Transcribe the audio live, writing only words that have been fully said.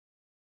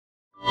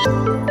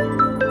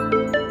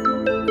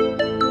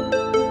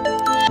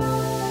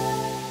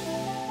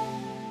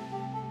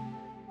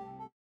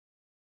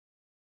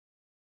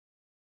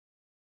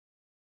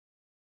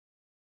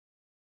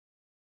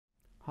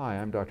Hi,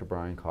 I'm Dr.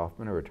 Brian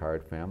Kaufman, a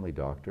retired family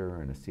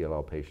doctor and a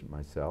CLL patient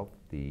myself,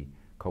 the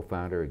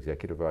co-founder,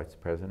 executive vice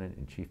president,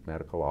 and chief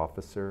medical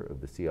officer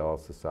of the CLL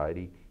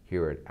Society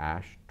here at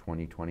ASH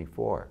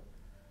 2024.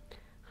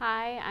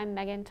 Hi, I'm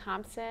Meghan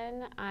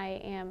Thompson.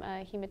 I am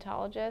a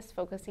hematologist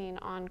focusing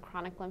on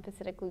chronic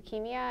lymphocytic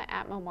leukemia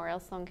at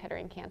Memorial Sloan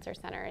Kettering Cancer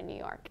Center in New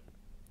York.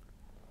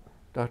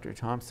 Dr.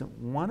 Thompson,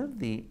 one of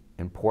the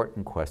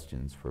important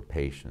questions for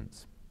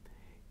patients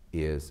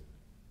is,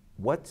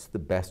 what's the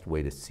best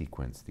way to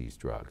sequence these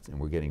drugs? And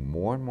we're getting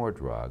more and more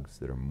drugs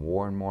that are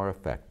more and more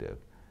effective,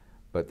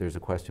 but there's a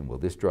question, will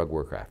this drug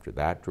work after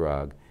that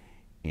drug?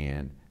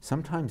 And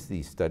sometimes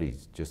these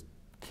studies just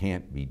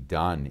can't be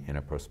done in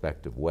a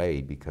prospective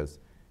way because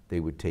they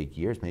would take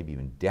years, maybe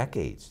even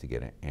decades to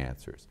get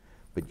answers.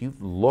 But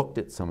you've looked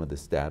at some of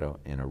this data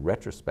in a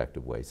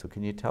retrospective way, so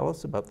can you tell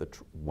us about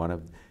one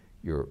of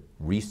your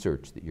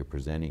research that you're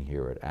presenting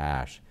here at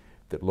ASH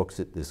that looks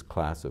at this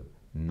class of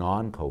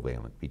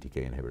non-covalent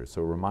BTK inhibitors?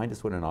 So remind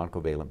us what a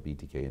non-covalent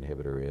BTK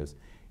inhibitor is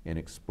and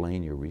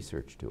explain your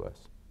research to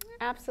us.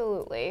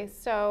 Absolutely.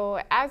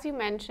 So as you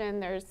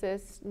mentioned, there's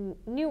this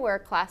newer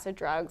class of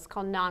drugs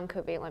called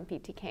non-covalent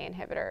BTK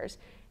inhibitors.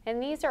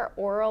 And these are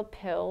oral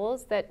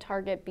pills that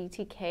target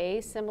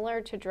BTK,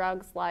 similar to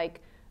drugs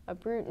like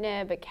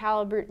ibrutinib,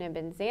 acalabrutinib,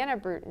 and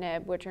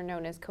zanubrutinib, which are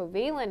known as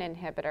covalent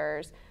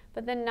inhibitors.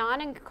 But the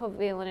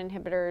non-covalent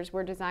inhibitors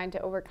were designed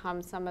to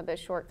overcome some of the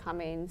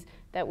shortcomings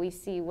that we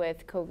see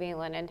with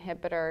covalent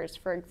inhibitors,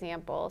 for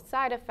example,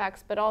 side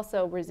effects, but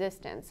also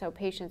resistance, so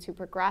patients who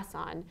progress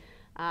on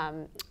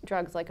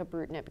drugs like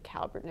ibrutinib,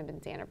 acalabrutinib,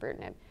 and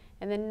zanubrutinib.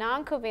 And the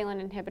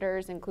non-covalent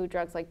inhibitors include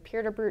drugs like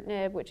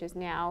pirtobrutinib, which is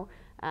now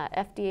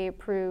FDA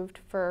approved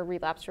for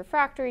relapse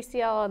refractory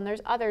CLL, and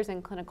there's others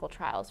in clinical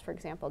trials, for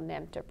example,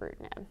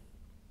 ncBTKi.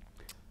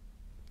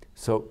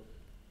 So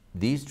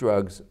these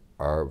drugs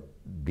are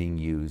being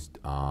used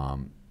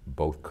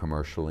both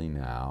commercially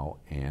now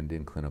and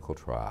in clinical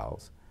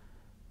trials,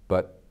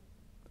 but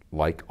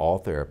like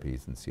all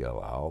therapies in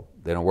CLL,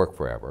 they don't work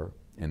forever,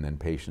 and then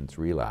patients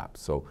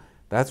relapse. So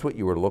that's what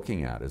you were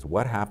looking at, is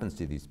what happens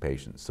to these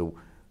patients. So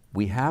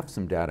we have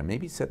some data,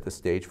 maybe set the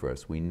stage for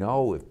us. We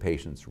know if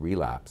patients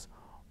relapse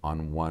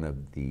on one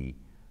of the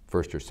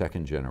first or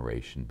second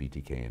generation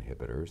BTK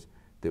inhibitors,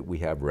 that we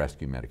have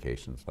rescue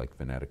medications like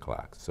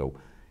Venetoclax. So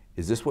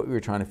is this what we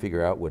were trying to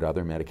figure out? Would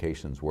other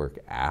medications work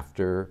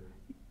after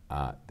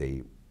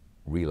they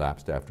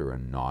relapsed after a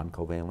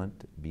non-covalent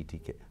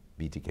BTK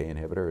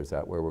inhibitor? Is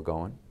that where we're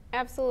going?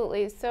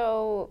 Absolutely.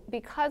 So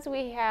because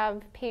we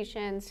have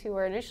patients who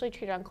were initially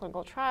treated on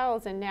clinical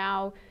trials and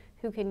now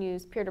who can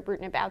use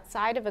pirtobrutinib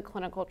outside of a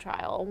clinical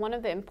trial, one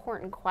of the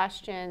important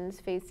questions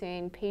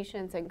facing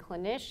patients and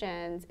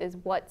clinicians is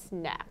what's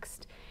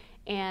next.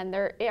 And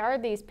there are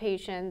these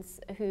patients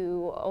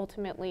who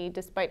ultimately,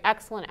 despite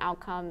excellent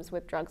outcomes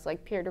with drugs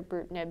like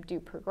pirtobrutinib,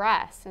 do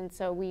progress. And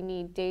so we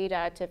need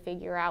data to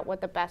figure out what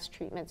the best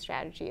treatment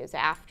strategy is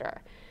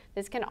after.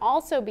 This can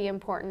also be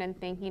important in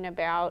thinking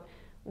about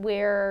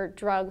where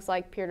drugs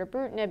like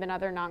pirtobrutinib and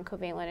other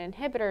non-covalent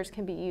inhibitors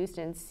can be used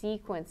in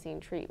sequencing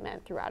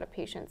treatment throughout a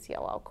patient's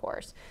CLL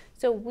course.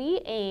 So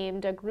we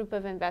aimed, a group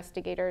of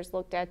investigators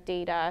looked at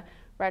data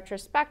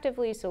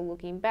retrospectively, so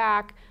looking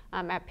back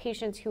at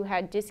patients who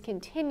had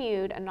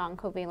discontinued a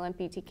non-covalent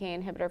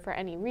BTK inhibitor for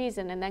any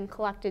reason, and then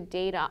collected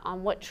data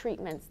on what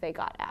treatments they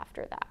got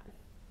after that.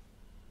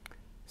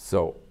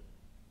 So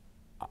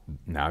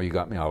now you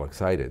got me all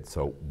excited.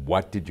 So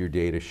what did your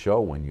data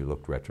show when you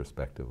looked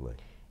retrospectively?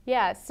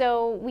 Yeah,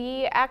 so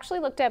we actually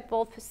looked at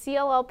both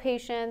CLL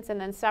patients and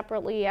then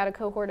separately at a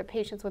cohort of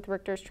patients with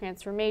Richter's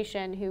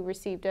transformation who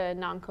received a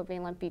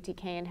non-covalent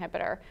BTK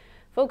inhibitor.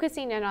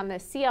 Focusing in on the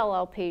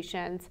CLL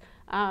patients,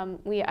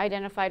 we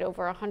identified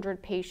over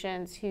 100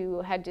 patients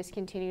who had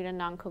discontinued a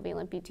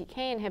non-covalent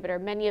BTK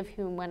inhibitor, many of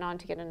whom went on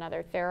to get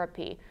another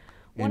therapy.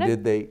 And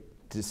did they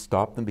just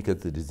stop them because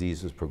the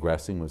disease was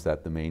progressing? Was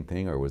that the main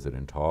thing, or was it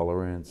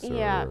intolerance?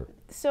 Yeah,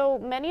 so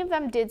many of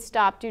them did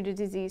stop due to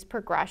disease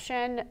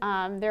progression.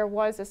 There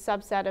was a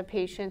subset of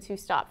patients who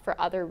stopped for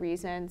other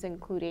reasons,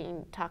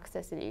 including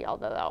toxicity,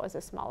 although that was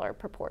a smaller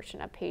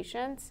proportion of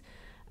patients.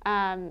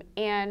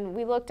 And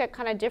we looked at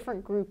kind of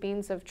different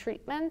groupings of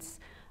treatments.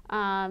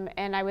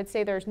 And I would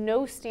say there's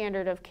no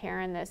standard of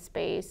care in this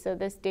space, so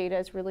this data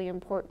is really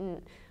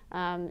important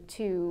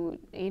to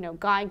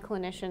guide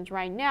clinicians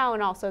right now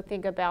and also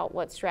think about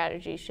what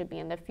strategies should be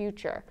in the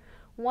future.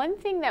 One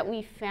thing that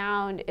we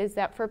found is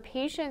that for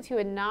patients who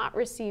had not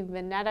received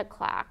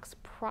Venetoclax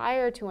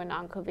prior to a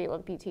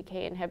non-covalent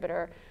BTK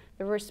inhibitor,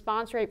 the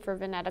response rate for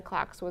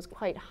Venetoclax was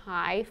quite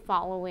high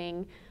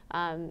following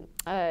a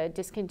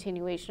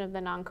discontinuation of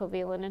the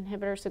non-covalent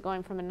inhibitor. So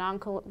going from a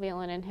non-covalent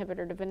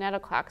inhibitor to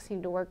Venetoclax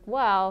seemed to work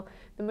well.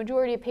 The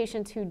majority of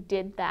patients who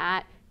did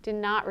that did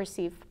not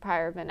receive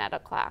prior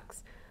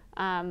Venetoclax.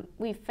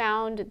 we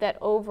found that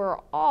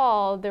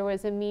overall there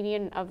was a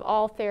median of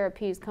all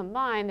therapies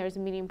combined, there's a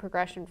median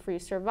progression-free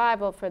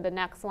survival for the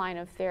next line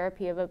of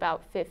therapy of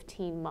about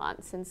 15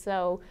 months. And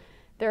so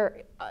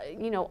there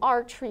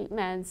are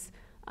treatments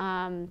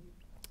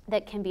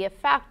that can be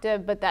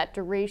effective, but that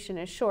duration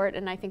is short,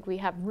 and I think we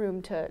have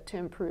room to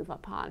improve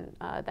upon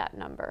that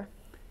number.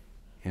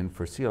 And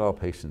for CLL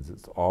patients,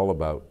 it's all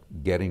about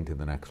getting to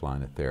the next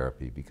line of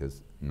therapy,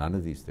 because none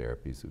of these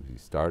therapies, as we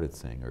started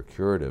saying, are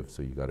curative,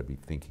 so you got to be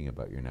thinking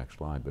about your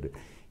next line. But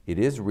it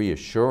is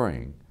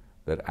reassuring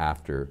that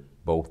after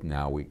both,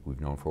 now we've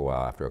known for a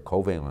while, after a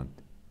covalent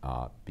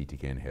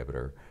BTK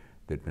inhibitor,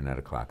 that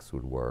Venetoclax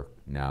would work.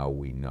 Now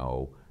we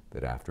know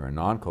that after a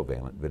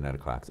non-covalent,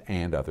 Venetoclax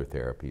and other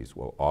therapies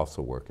will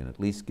also work, and at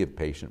least give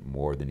patient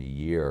more than a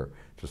year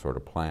to sort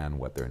of plan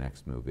what their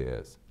next move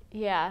is.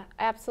 Yeah,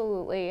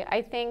 absolutely.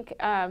 I think,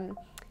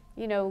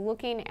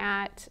 looking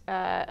at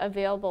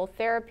available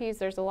therapies,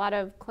 there's a lot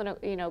of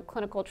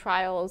clinical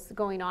trials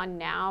going on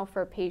now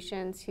for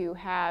patients who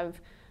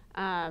have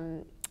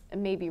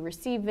maybe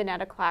received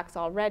Venetoclax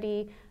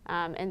already.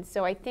 And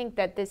so I think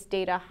that this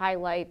data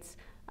highlights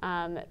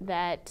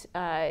that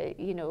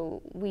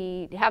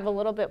we have a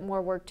little bit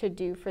more work to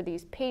do for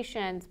these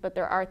patients, but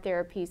there are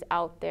therapies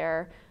out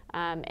there.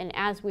 And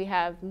as we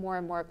have more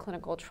and more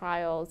clinical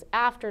trials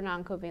after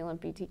noncovalent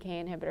BTK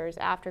inhibitors,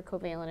 after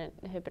covalent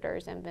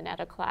inhibitors and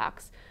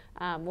Venetoclax,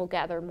 we'll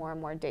gather more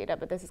and more data,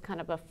 but this is kind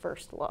of a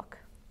first look.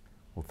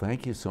 Well,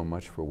 thank you so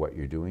much for what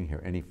you're doing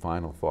here. Any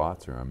final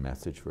thoughts or a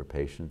message for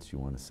patients you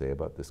want to say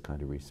about this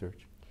kind of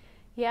research?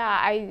 Yeah,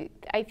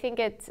 I think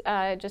it's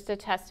just a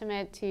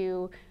testament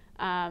to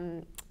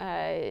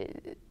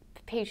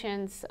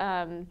patients.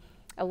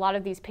 A lot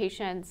of these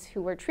patients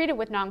who were treated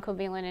with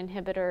noncovalent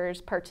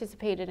inhibitors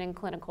participated in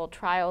clinical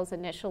trials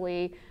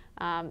initially.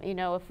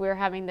 If we're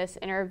having this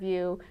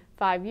interview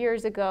 5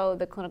 years ago,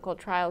 the clinical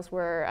trials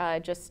were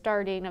just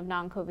starting of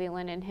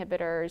noncovalent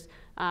inhibitors,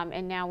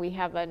 and now we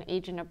have an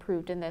agent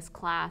approved in this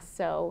class.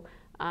 So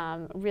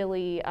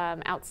really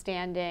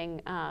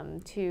outstanding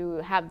to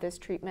have this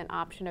treatment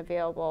option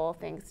available,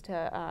 thanks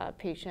to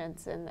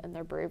patients and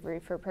their bravery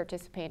for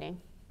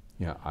participating.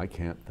 Yeah, I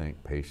can't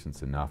thank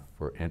patients enough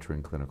for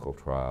entering clinical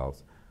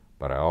trials,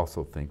 but I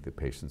also think that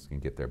patients can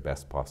get their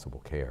best possible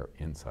care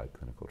inside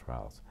clinical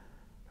trials.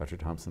 Dr.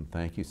 Thompson,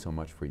 thank you so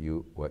much for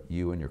what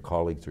you and your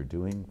colleagues are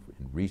doing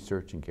in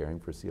research and caring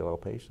for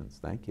CLL patients.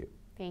 Thank you.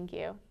 Thank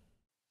you.